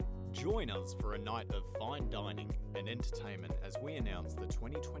Join us for a night of fine dining and entertainment as we announce the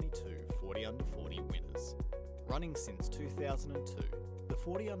 2022 40 Under 40 winners. Running since 2002, the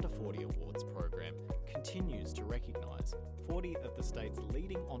 40 Under 40 Awards program continues to recognise 40 of the state's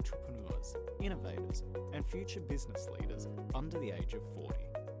leading entrepreneurs, innovators and future business leaders under the age of 40.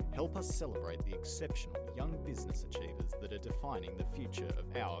 Help us celebrate the exceptional young business achievers that are defining the future of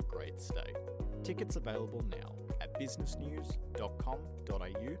our great state. Tickets available now at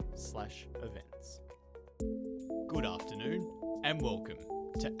businessnews.com.au/events. Good afternoon and welcome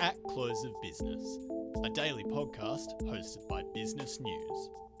to At Close of Business, a daily podcast hosted by Business News.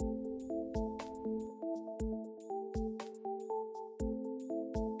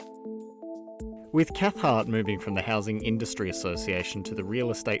 With Cathcart moving from the Housing Industry Association to the Real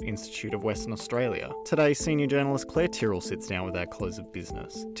Estate Institute of Western Australia, today senior journalist Claire Tyrrell sits down with Our Close of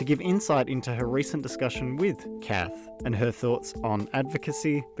Business to give insight into her recent discussion with Cath and her thoughts on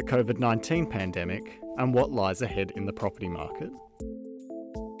advocacy, the COVID-19 pandemic, and what lies ahead in the property market.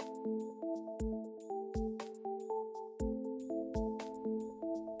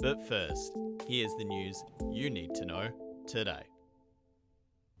 But first, here's the news you need to know today.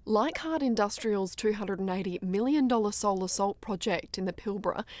 Leichhardt Industrial's $280 million solar salt project in the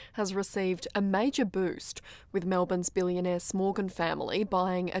Pilbara has received a major boost, with Melbourne's billionaire Smorgon family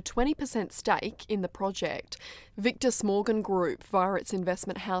buying a 20% stake in the project. Victor Smorgon Group, via its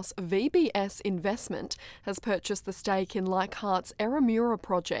investment house VBS Investment, has purchased the stake in Leichhardt's Erramura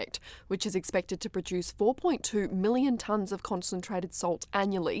project, which is expected to produce 4.2 million tonnes of concentrated salt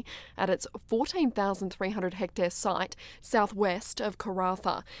annually at its 14,300 hectare site southwest of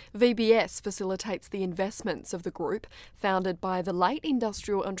Karratha. VBS facilitates the investments of the group, founded by the late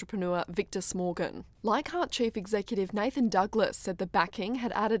industrial entrepreneur Victor Smorgon. Leichhardt Chief Executive Nathan Douglas said the backing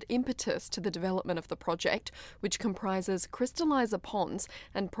had added impetus to the development of the project, which comprises crystalliser ponds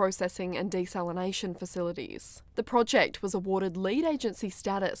and processing and desalination facilities. The project was awarded lead agency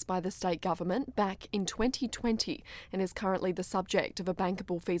status by the state government back in 2020 and is currently the subject of a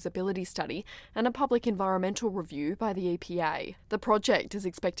bankable feasibility study and a public environmental review by the EPA. The project is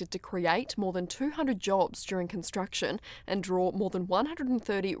expected to create more than 200 jobs during construction and draw more than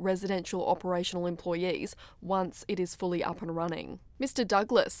 130 residential operational employees once it is fully up and running. Mr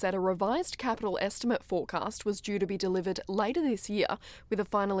Douglas said a revised capital estimate forecast was due to be delivered later this year, with a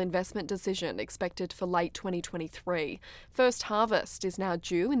final investment decision expected for late 2023. First harvest is now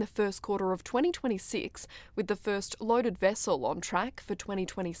due in the first quarter of 2026, with the first loaded vessel on track for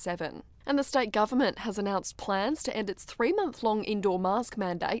 2027. And the state government has announced plans to end its 3-month-long indoor mask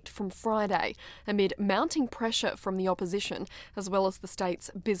mandate from Friday, amid mounting pressure from the opposition as well as the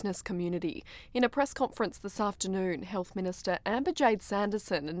state's business community. In a press conference this afternoon, Health Minister Amber-Jade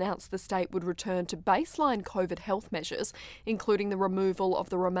Sanderson announced the state would return to baseline COVID health measures, including the removal of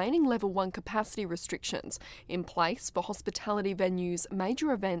the remaining Level 1 capacity restrictions in place for hospitality venues,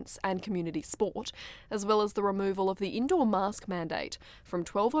 major events and community sport, as well as the removal of the indoor mask mandate from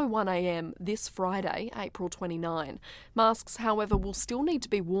 12:01am this Friday, April 29. Masks, however, will still need to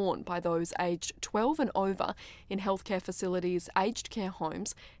be worn by those aged 12 and over in healthcare facilities, aged care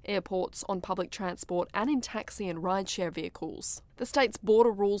homes, airports, on public transport and in taxi and rideshare vehicles. The state's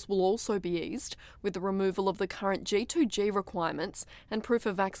border rules will also be eased, with the removal of the current G2G requirements and proof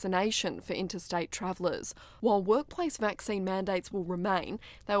of vaccination for interstate travellers. While workplace vaccine mandates will remain,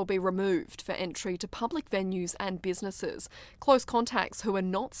 they will be removed for entry to public venues and businesses. Close contacts who are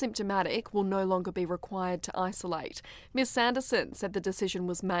not symptomatic will no longer be required to isolate. Ms Sanderson said the decision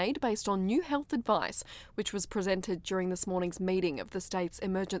was made based on new health advice, which was presented during this morning's meeting of the state's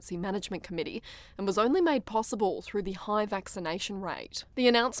Emergency Management Committee and was only made possible through the high vaccination rate. The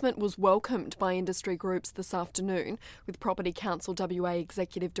announcement was welcomed by industry groups this afternoon, with Property Council WA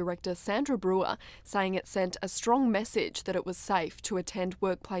Executive Director Sandra Brewer saying it sent a strong message that it was safe to attend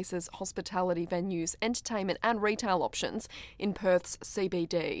workplaces, hospitality venues, entertainment and retail options in Perth's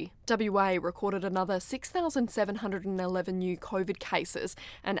CBD. WA recorded another 6,711 new COVID cases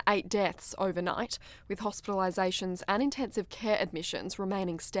and 8 deaths overnight, with hospitalisations and intensive care admissions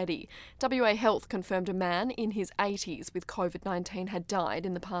remaining steady. WA Health confirmed a man in his 80s with COVID-19 had died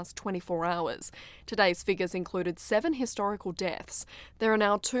in the past 24 hours. Today's figures included 7 historical deaths. There are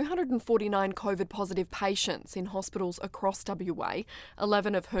now 249 COVID-positive patients in hospitals across WA,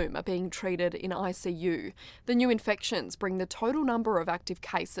 11 of whom are being treated in ICU. The new infections bring the total number of active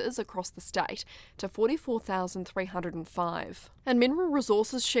cases across the state to 44,305. And Mineral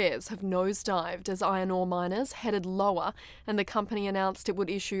Resources shares have nosedived as iron ore miners headed lower, and the company announced it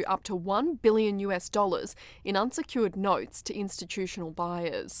would issue up to $1 billion in unsecured notes to institutional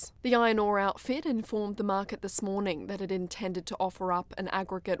buyers. The iron ore outfit informed the market this morning that it intended to offer up an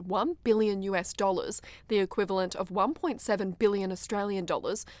aggregate $1 billion, the equivalent of 1.7 billion Australian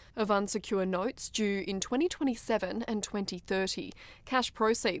dollars, of unsecured notes due in 2027 and 2030. Cash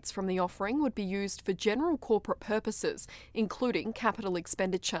proceeds from the offering would be used for general corporate purposes, including capital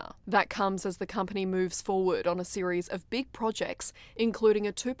expenditure. That comes as the company moves forward on a series of big projects, including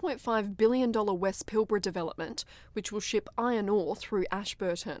a $2.5 billion West Pilbara development, which will ship iron ore through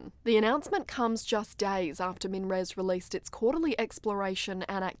Ashburton. The announcement comes just days after MinRes released its quarterly exploration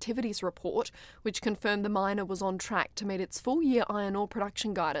and activities report, which confirmed the miner was on track to meet its full-year iron ore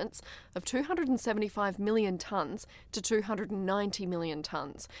production guidance of 275 million tonnes to 290 million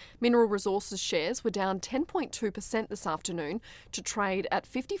tonnes. Mineral Resources shares were down 10.2% this afternoon to trade at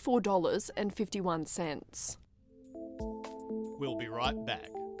 $54.51. We'll be right back.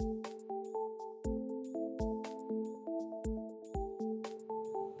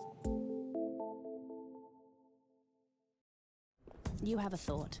 You have a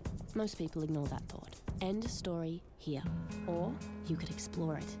thought. Most people ignore that thought. End story here. Or you could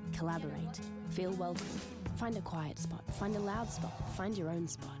explore it, collaborate, feel welcome, find a quiet spot, find a loud spot, find your own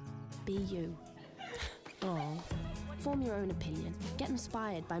spot. Be you. Oh. Form your own opinion, get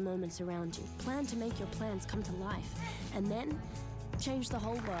inspired by moments around you, plan to make your plans come to life, and then change the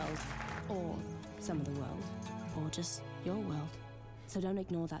whole world, or some of the world, or just your world. So don't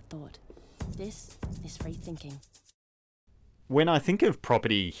ignore that thought. This is free thinking. When I think of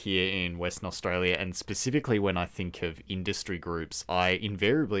property here in Western Australia, and specifically when I think of industry groups, I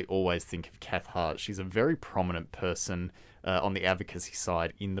invariably always think of Kath Hart. She's a very prominent person on the advocacy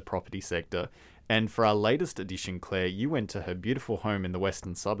side in the property sector. And for our latest edition, Claire, you went to her beautiful home in the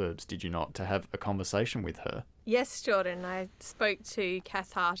western suburbs, did you not, to have a conversation with her? Yes, Jordan. I spoke to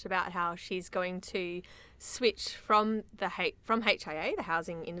Kath Hart about how she's going to switch from HIA, the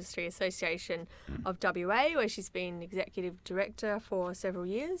Housing Industry Association of WA, where she's been executive director for several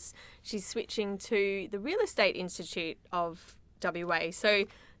years. She's switching to the Real Estate Institute of WA. So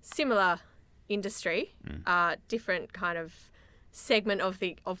similar industry, different kind of segment of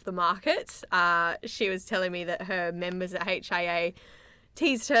the market. She was telling me that her members at HIA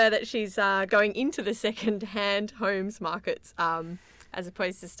teased her that she's going into the second-hand homes markets as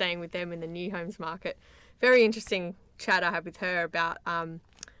opposed to staying with them in the new homes market. Very interesting chat I had with her about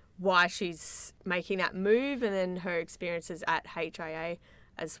why she's making that move, and then her experiences at HIA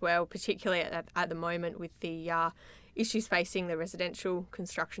as well, particularly at the moment with the issues facing the residential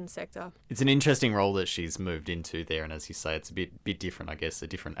construction sector. It's an interesting role that she's moved into there, and as you say, it's a bit different, I guess, a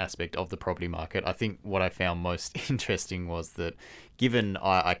different aspect of the property market. I think what I found most interesting was that, given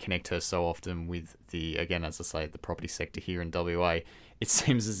I connect her so often with again, as I say, the property sector here in WA, it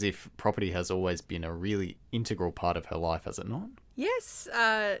seems as if property has always been a really integral part of her life, has it not? Yes.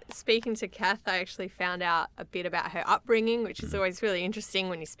 Speaking to Kath, I actually found out a bit about her upbringing, which is always really interesting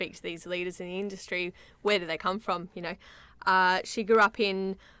when you speak to these leaders in the industry. Where do they come from? She grew up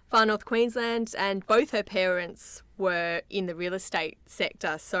in far north Queensland, and both her parents were in the real estate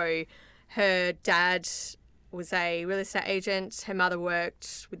sector. So her dad was a real estate agent. Her mother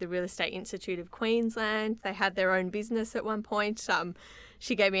worked with the Real Estate Institute of Queensland. They had their own business at one point.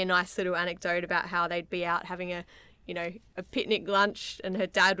 She gave me a nice little anecdote about how they'd be out having a picnic lunch, and her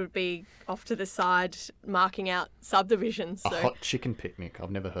dad would be off to the side marking out subdivisions. A hot chicken picnic.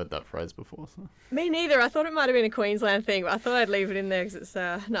 I've never heard that phrase before. So. Me neither. I thought it might have been a Queensland thing, but I thought I'd leave it in there because it's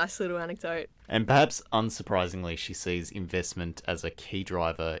a nice little anecdote. And perhaps unsurprisingly, she sees investment as a key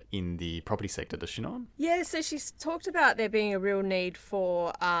driver in the property sector, does she not? Yeah, so she's talked about there being a real need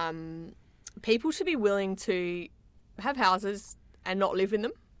for people to be willing to have houses and not live in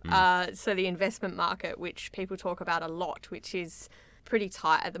them. So the investment market, which people talk about a lot, which is pretty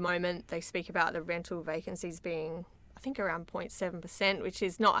tight at the moment. They speak about the rental vacancies being, I think, around 0.7%, which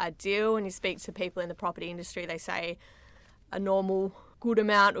is not ideal. When you speak to people in the property industry, they say a normal good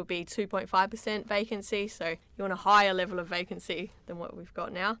amount would be 2.5% vacancy. So you want a higher level of vacancy than what we've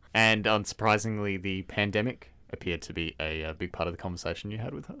got now. And unsurprisingly, the pandemic appeared to be a big part of the conversation you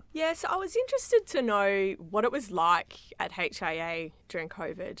had with her. Yeah, so I was interested to know what it was like at HIA during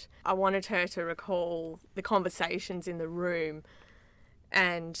COVID. I wanted her to recall the conversations in the room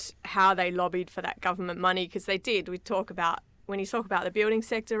and how they lobbied for that government money, because they did. When you talk about the building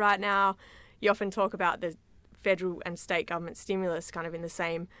sector right now, you often talk about the federal and state government stimulus kind of in the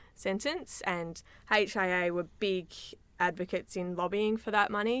same sentence, and HIA were big advocates in lobbying for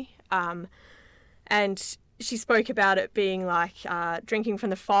that money. And she spoke about it being like drinking from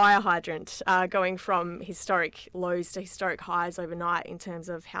the fire hydrant, going from historic lows to historic highs overnight in terms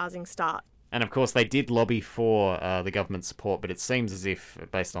of housing start. And of course, they did lobby for the government support, but it seems as if,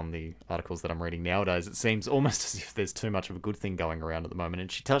 based on the articles that I'm reading nowadays, it seems almost as if there's too much of a good thing going around at the moment.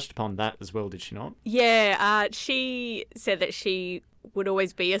 And she touched upon that as well, did she not? Yeah, she said that she would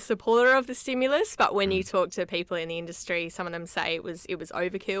always be a supporter of the stimulus, but when you talk to people in the industry, some of them say it was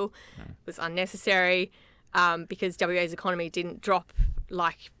overkill, it was unnecessary, because WA's economy didn't drop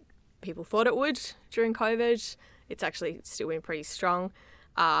like people thought it would during COVID. It's actually still been pretty strong.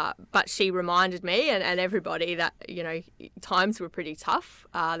 But she reminded me and everybody that, times were pretty tough.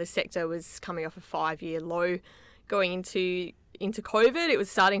 The sector was coming off a 5-year low going into COVID. It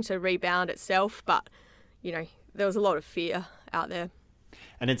was starting to rebound itself, but, there was a lot of fear out there.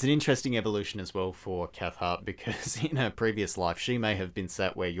 And it's an interesting evolution as well for Kath Hart, because in her previous life, she may have been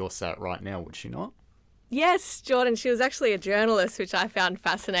sat where you're sat right now, would she not? Yes, Jordan. She was actually a journalist, which I found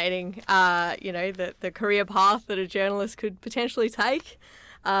fascinating. The career path that a journalist could potentially take.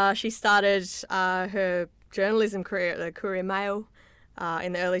 She started her journalism career at the Courier Mail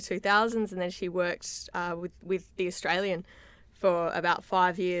in the early 2000s, and then she worked with The Australian for about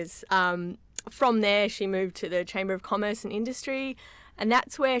 5 years. From there, she moved to the Chamber of Commerce and Industry, and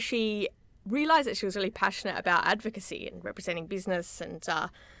that's where she realised that she was really passionate about advocacy and representing business, and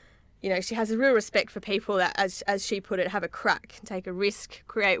she has a real respect for people that, as she put it, have a crack, take a risk,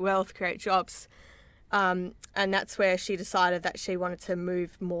 create wealth, create jobs. And that's where she decided that she wanted to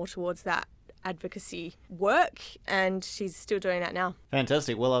move more towards that advocacy work, and she's still doing that now.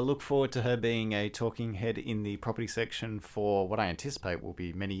 Fantastic. Well, I look forward to her being a talking head in the property section for what I anticipate will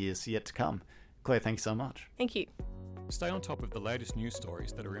be many years yet to come. Claire, thank you so much. Thank you. Stay on top of the latest news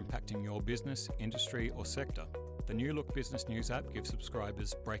stories that are impacting your business, industry or sector. The New Look Business News app gives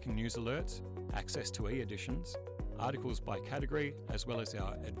subscribers breaking news alerts, access to e-editions, articles by category, as well as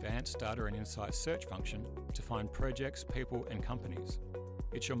our advanced data and insights search function to find projects, people and companies.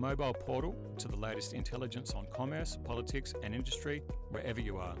 It's your mobile portal to the latest intelligence on commerce, politics and industry wherever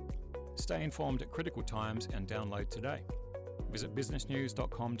you are. Stay informed at critical times and download today. Visit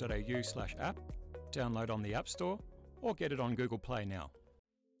businessnews.com.au/app, download on the App Store or get it on Google Play now.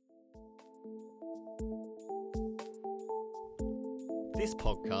 This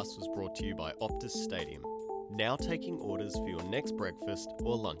podcast was brought to you by Optus Stadium, now taking orders for your next breakfast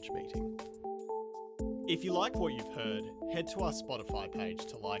or lunch meeting. If you like what you've heard, head to our Spotify page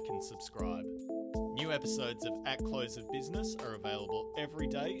to like and subscribe. New episodes of At Close of Business are available every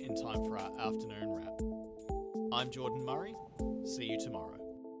day in time for our afternoon wrap. I'm Jordan Murray. See you tomorrow.